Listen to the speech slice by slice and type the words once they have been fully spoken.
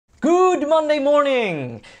Good Monday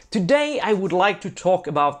morning! Today I would like to talk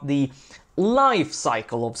about the life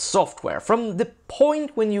cycle of software, from the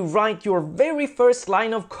point when you write your very first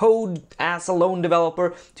line of code as a lone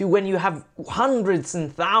developer to when you have hundreds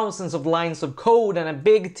and thousands of lines of code and a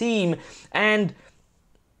big team, and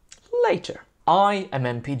later. I am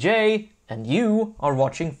MPJ and you are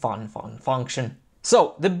watching Fun Function.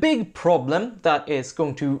 So, the big problem that is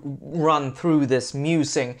going to run through this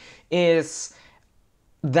musing is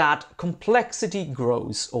that complexity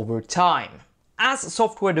grows over time. As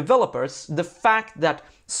software developers, the fact that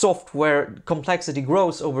software complexity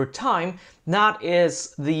grows over time, that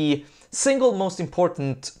is the single most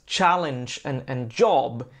important challenge and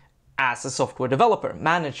job as a software developer,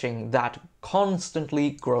 managing that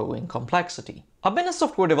constantly growing complexity. I've been a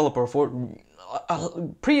software developer for a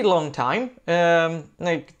pretty long time,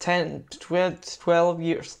 like 10, 12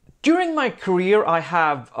 years. During my career, I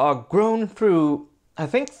have grown through, I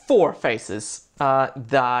think, 4 phases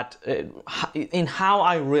in how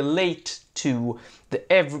I relate to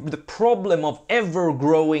the problem of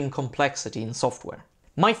ever-growing complexity in software.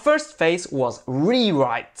 My first phase was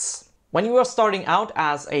rewrites. When you are starting out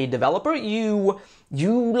as a developer, you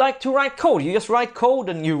like to write code. You just write code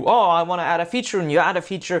and I want to add a feature, and you add a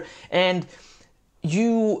feature, and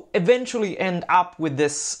you eventually end up with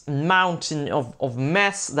this mountain of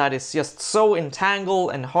mess that is just so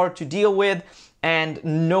entangled and hard to deal with, and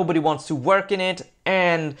nobody wants to work in it,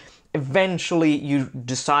 and eventually you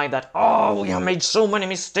decide that, we have made so many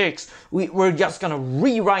mistakes, we're just gonna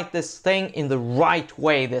rewrite this thing in the right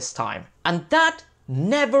way this time. And that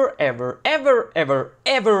never ever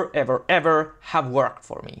have worked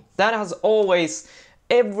for me. That has always,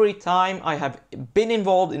 every time I have been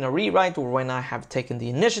involved in a rewrite, or when I have taken the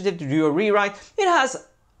initiative to do a rewrite, it has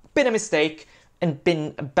been a mistake and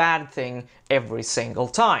been a bad thing every single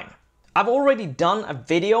time. I've already done a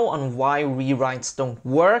video on why rewrites don't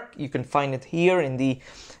work. You can find it here in the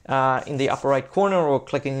upper right corner, or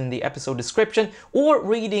clicking in the episode description, or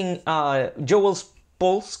reading Joel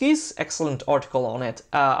Spolsky's excellent article on it.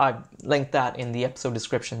 I've linked that in the episode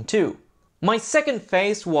description too. My second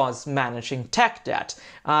phase was managing tech debt.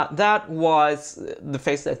 That was the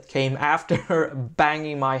phase that came after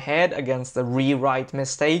banging my head against the rewrite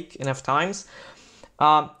mistake enough times.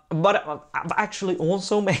 But I've actually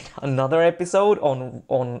also made another episode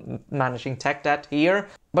on managing tech debt here.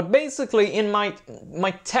 But basically, in my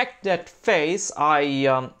tech debt phase,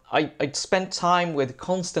 I spent time with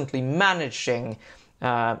constantly managing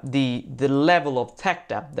the level of tech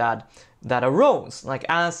debt that arose. Like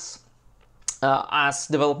as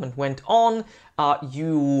development went on,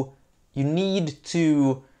 you need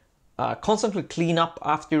to constantly clean up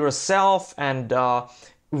after yourself and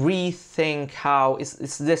rethink how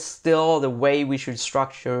is this still the way we should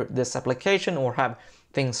structure this application, or have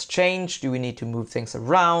things changed? Do we need to move things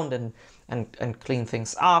around and clean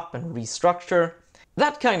things up and restructure?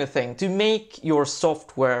 That kind of thing, to make your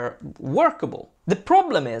software workable. The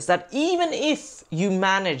problem is that even if you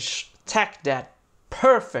manage tech debt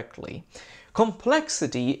perfectly,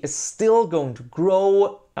 complexity is still going to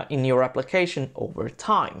grow in your application over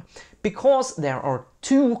time, because there are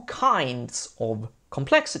 2 kinds of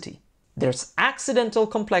complexity. There's accidental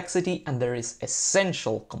complexity and there is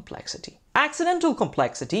essential complexity. Accidental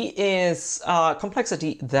complexity is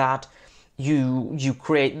complexity that you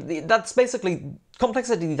create. That's basically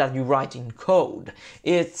complexity that you write in code.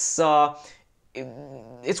 It's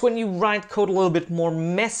when you write code a little bit more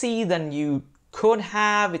messy than you could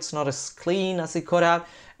have. It's not as clean as it could have,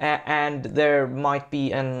 and there might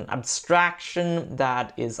be an abstraction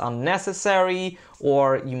that is unnecessary,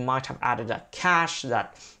 or you might have added a cache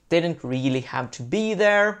that didn't really have to be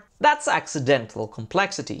there. That's accidental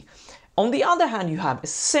complexity. On the other hand, you have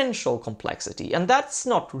essential complexity, and that's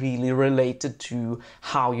not really related to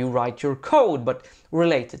how you write your code, but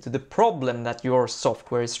related to the problem that your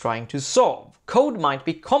software is trying to solve. Code might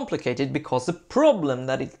be complicated because the problem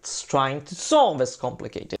that it's trying to solve is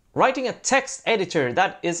complicated. Writing a text editor,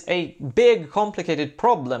 that is a big, complicated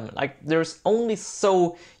problem. Like, there's only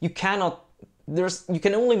you can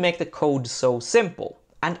only make the code so simple.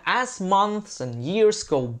 And as months and years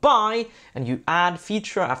go by, and you add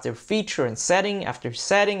feature after feature and setting after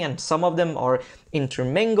setting, and some of them are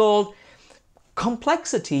intermingled,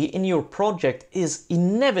 complexity in your project is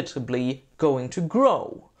inevitably going to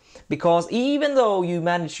grow. Because even though you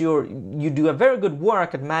do a very good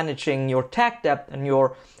work at managing your tech debt, and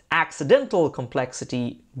your accidental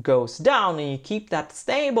complexity goes down and you keep that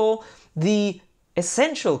stable, the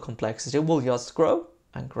essential complexity will just grow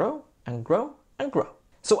and grow and grow and grow.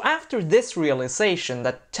 So after this realization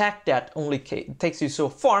that tech debt only takes you so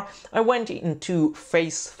far, I went into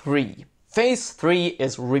phase 3. Phase 3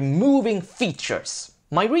 is removing features.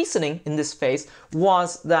 My reasoning in this phase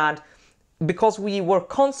was that because we were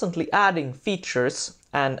constantly adding features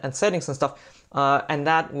and settings and stuff, and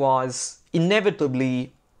that was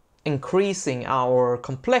inevitably increasing our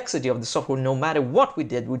complexity of the software no matter what we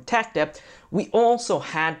did with tech debt, we also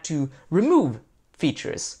had to remove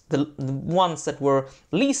features, the ones that were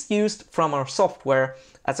least used from our software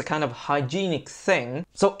as a kind of hygienic thing.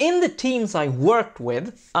 So in the teams I worked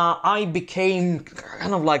with, I became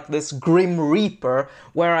kind of like this grim reaper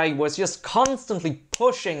where I was just constantly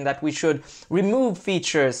pushing that we should remove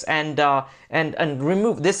features and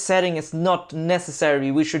remove this setting is not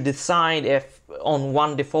necessary. We should decide if on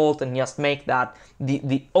one default and just make that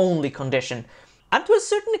the only condition. And to a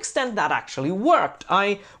certain extent that actually worked.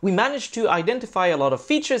 We managed to identify a lot of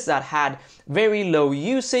features that had very low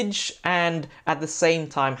usage and at the same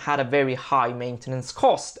time had a very high maintenance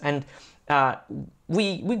cost. And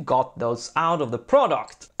we got those out of the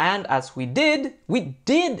product. And as we did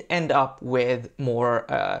end up with more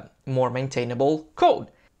maintainable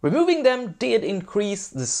code. Removing them did increase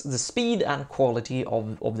the speed and quality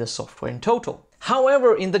of the software in total.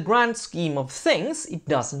 However, in the grand scheme of things, it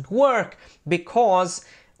doesn't work because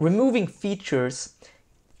removing features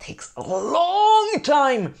takes a long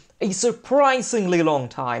time, a surprisingly long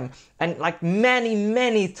time, and like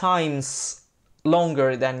many times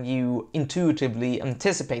longer than you intuitively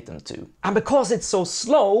anticipate them to. And because it's so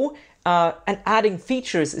slow and adding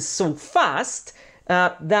features is so fast,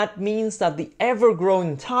 that means that the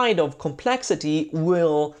ever-growing tide of complexity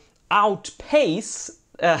will outpace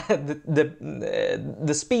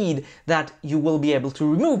the speed that you will be able to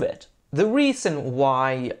remove it. The reason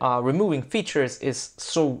why removing features is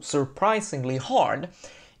so surprisingly hard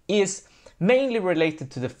is mainly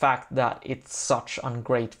related to the fact that it's such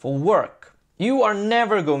ungrateful work. You are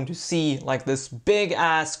never going to see like this big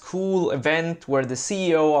ass cool event where the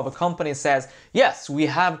CEO of a company says, yes, we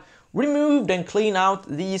have removed and cleaned out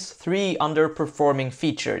these 3 underperforming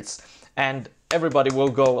features, and everybody will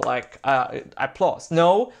go like applause.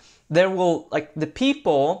 No, there will, like, the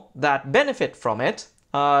people that benefit from it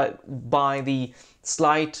by the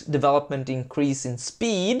slight development increase in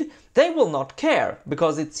speed, they will not care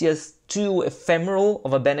because it's just too ephemeral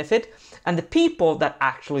of a benefit, and the people that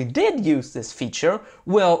actually did use this feature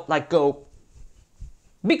will like go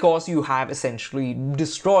because you have essentially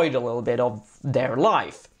destroyed a little bit of their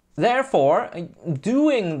life. Therefore,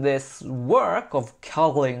 doing this work of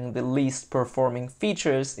culling the least performing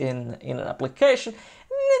features in an application,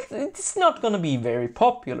 it's not going to be very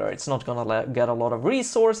popular. It's not going to get a lot of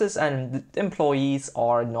resources, and employees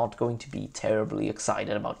are not going to be terribly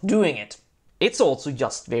excited about doing it. It's also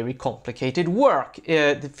just very complicated work.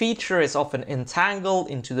 The feature is often entangled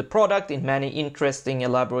into the product in many interesting,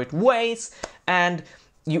 elaborate ways, and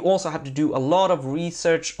you also have to do a lot of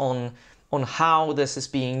research on how this is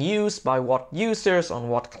being used by what users, on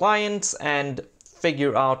what clients, and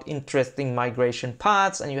figure out interesting migration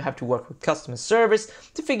paths, and you have to work with customer service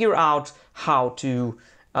to figure out how to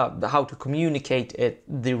communicate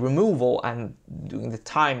the removal and doing the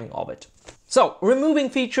timing of it. So, removing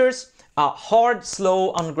features, hard,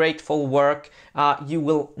 slow, ungrateful work. You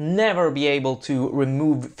will never be able to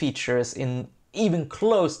remove features in even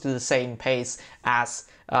close to the same pace as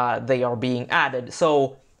they are being added.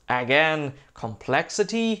 So, again,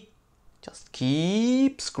 complexity just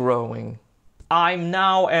keeps growing. I'm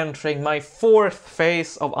now entering my 4th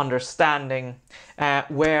phase of understanding,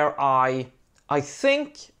 where I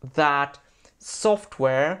think that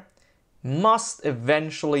software must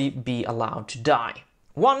eventually be allowed to die.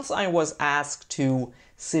 Once I was asked to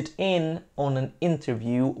sit in on an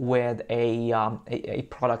interview with a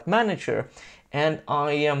product manager, and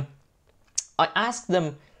I asked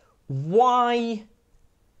them,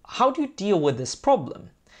 how do you deal with this problem?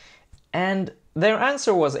 And their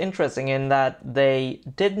answer was interesting in that they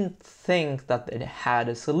didn't think that it had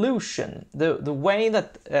a solution. The way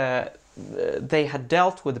that they had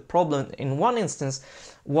dealt with the problem in one instance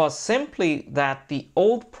was simply that the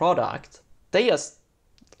old product, they just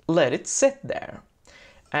let it sit there.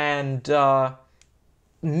 And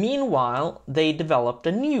meanwhile, they developed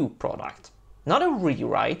a new product. Not a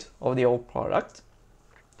rewrite of the old product.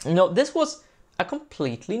 No, this was a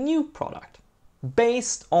completely new product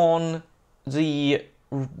based on the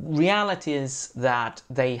realities that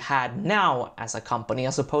they had now as a company,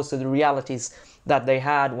 as opposed to the realities that they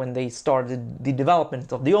had when they started the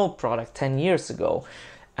development of the old product 10 years ago.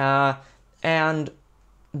 And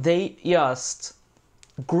they just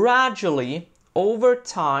gradually, over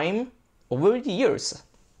time, over the years,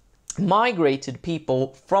 migrated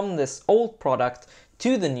people from this old product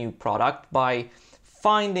to the new product by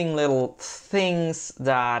finding little things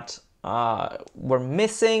that were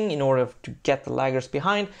missing in order to get the laggers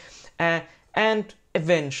behind, and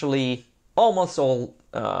eventually almost all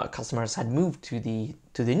customers had moved to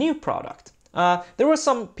the new product. There were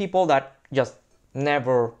some people that just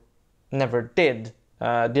never did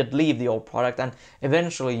leave the old product, and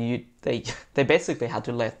eventually they basically had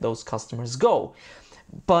to let those customers go.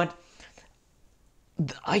 But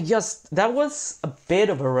that was a bit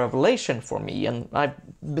of a revelation for me, and I've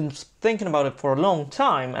been thinking about it for a long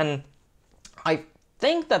time, and I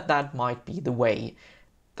think that might be the way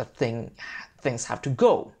that things have to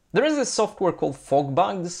go. There is a software called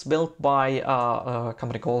Fogbugz, built by a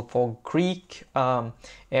company called Fogbugz.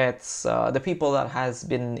 It's the people that has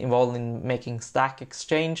been involved in making Stack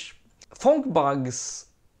Exchange. Fogbugz,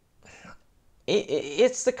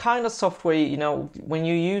 it's the kind of software, you know, when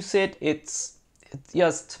you use it, it's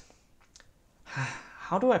just,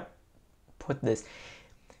 how do I put this?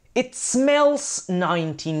 It smells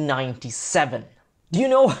 1997. Do you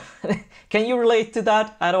know, can you relate to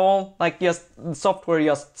that at all? Like, just software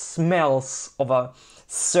just smells of a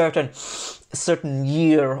certain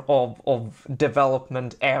year of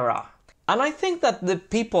development era. And I think that the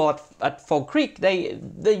people at Fogbugz,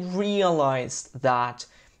 they realized that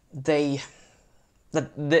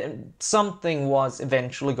something was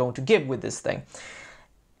eventually going to give with this thing.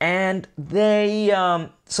 And they,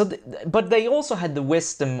 but they also had the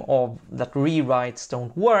wisdom of that rewrites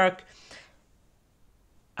don't work.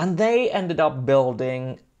 And they ended up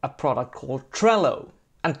building a product called Trello.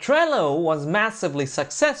 And Trello was massively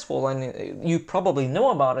successful, and you probably know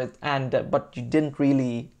about it, but you didn't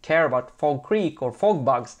really care about Fogbugz or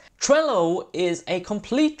Fogbugz. Trello is a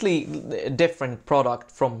completely different product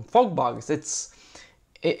from Fogbugz.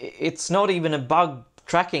 It's not even a bug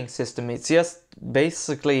tracking system. It's just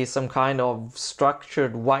basically some kind of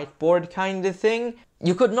structured whiteboard kind of thing.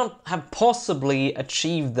 You could not have possibly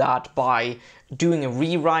achieved that by doing a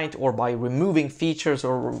rewrite or by removing features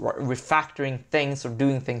or refactoring things or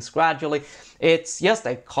doing things gradually. It's just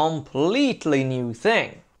a completely new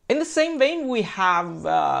thing. In the same vein, we have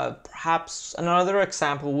perhaps another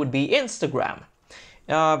example would be Instagram.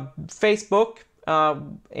 Facebook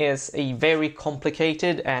is a very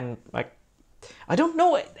complicated and I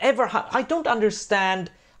don't understand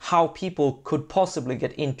how people could possibly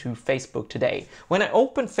get into Facebook today. When I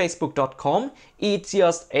open facebook.com, it's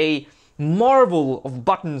just a marvel of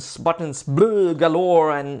buttons bleh,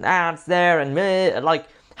 galore, and ads there, and meh, like,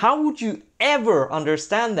 how would you ever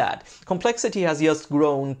understand that? Complexity has just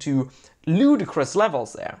grown to ludicrous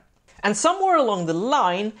levels there. And somewhere along the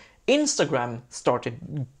line, Instagram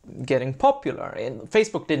started getting popular. And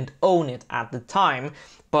Facebook didn't own it at the time,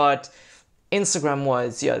 but Instagram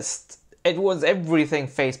was just, it was everything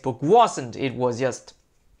Facebook wasn't. It was just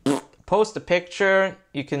post a picture,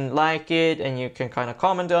 you can like it, and you can kind of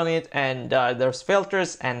comment on it, and there's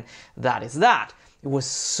filters, and that is that. It was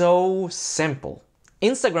so simple.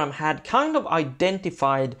 Instagram had kind of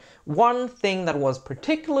identified one thing that was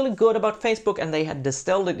particularly good about Facebook, and they had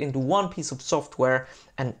distilled it into one piece of software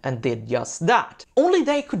and did just that. Only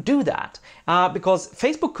they could do that, because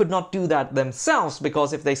Facebook could not do that themselves,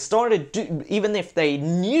 because if they started, even if they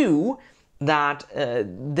knew that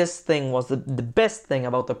this thing was the best thing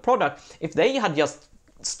about the product, if they had just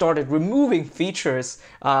started removing features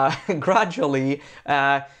gradually,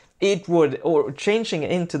 it would, or changing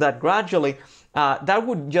into that gradually, that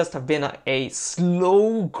would just have been a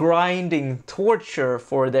slow grinding torture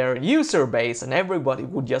for their user base, and everybody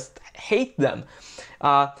would just hate them.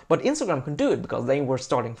 But Instagram could do it because they were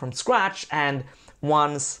starting from scratch, and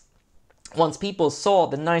once people saw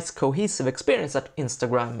the nice cohesive experience that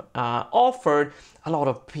Instagram offered, a lot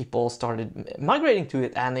of people started migrating to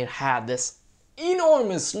it, and it had this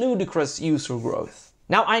enormous, ludicrous user growth.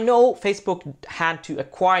 Now, I know Facebook had to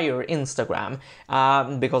acquire Instagram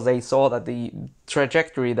because they saw that the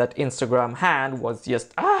trajectory that Instagram had was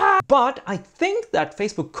just But I think that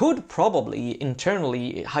Facebook could probably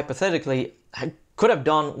internally, hypothetically, could have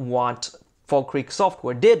done what Fogbugz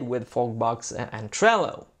software did with Fogbugz and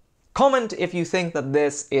Trello. Comment if you think that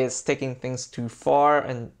this is taking things too far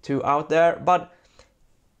and too out there, but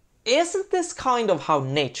isn't this kind of how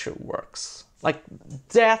nature works? Like,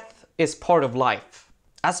 death is part of life.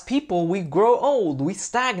 As people, we grow old, we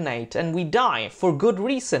stagnate, and we die for good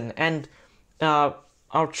reason, and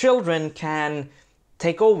our children can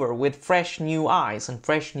take over with fresh new eyes and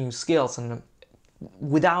fresh new skills, and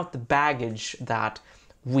without the baggage that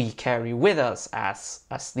we carry with us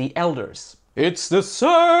as the elders. It's the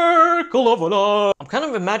circle of life. I'm kind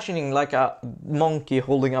of imagining like a monkey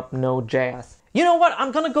holding up Node.js. You know what?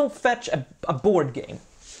 I'm gonna go fetch a board game.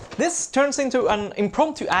 This turns into an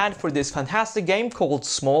impromptu ad for this fantastic game called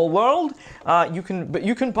Smallworld.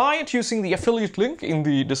 You can buy it using the affiliate link in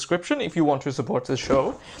the description if you want to support the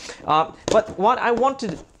show. But what I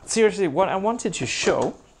wanted to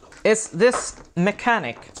show is this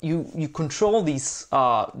mechanic. You control these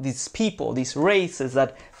people, these races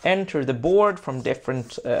that enter the board from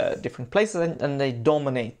different places, and they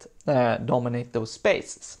dominate those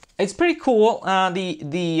spaces. It's pretty cool.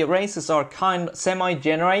 The races are kind of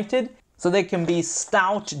semi-generated, so they can be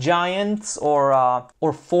stout giants or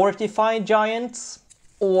fortified giants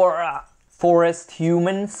or forest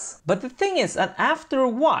humans. But the thing is that after a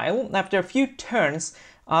while, after a few turns,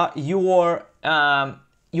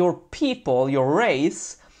 your people, your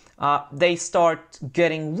race, they start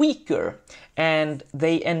getting weaker and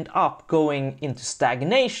they end up going into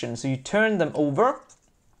stagnation. So you turn them over.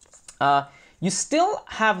 You still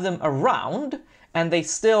have them around, and they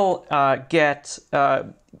still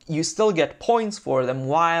you still get points for them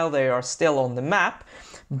while they are still on the map.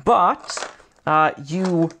 But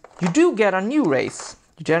you do get a new race.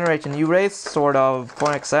 You generate a new race, sort of.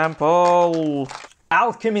 For example,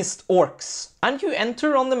 Alchemist Orcs. And you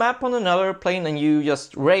enter on the map on another plane and you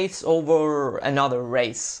just race over another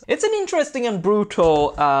race. It's an interesting and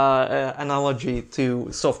brutal analogy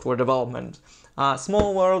to software development.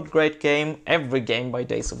 Smallworld, great game. Every game by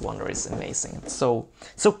Days of Wonder is amazing. It's so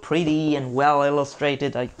pretty and well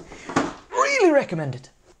illustrated. I really recommend it.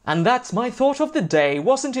 And that's my thought of the day.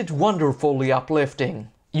 Wasn't it wonderfully uplifting?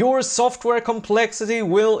 Your software complexity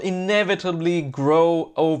will inevitably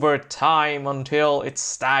grow over time until it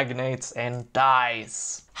stagnates and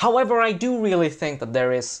dies. However, I do really think that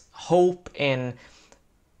there is hope in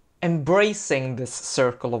embracing this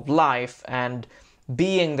circle of life and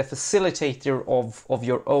being the facilitator of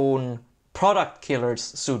your own product killers,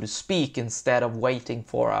 so to speak, instead of waiting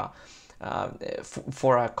for a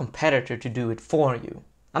competitor to do it for you.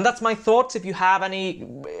 And that's my thoughts. If you have any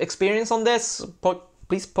experience on this,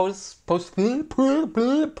 please post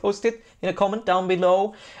it in a comment down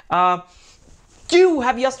below. You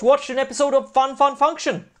have just watched an episode of Fun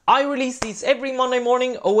Function. I release these every Monday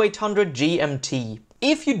morning, 0800 GMT.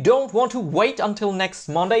 If you don't want to wait until next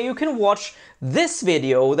Monday, you can watch this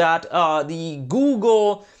video that the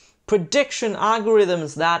Google prediction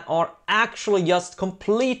algorithms that are actually just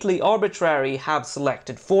completely arbitrary have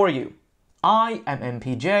selected for you. I am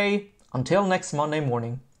MPJ. Until next Monday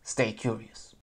morning, stay curious.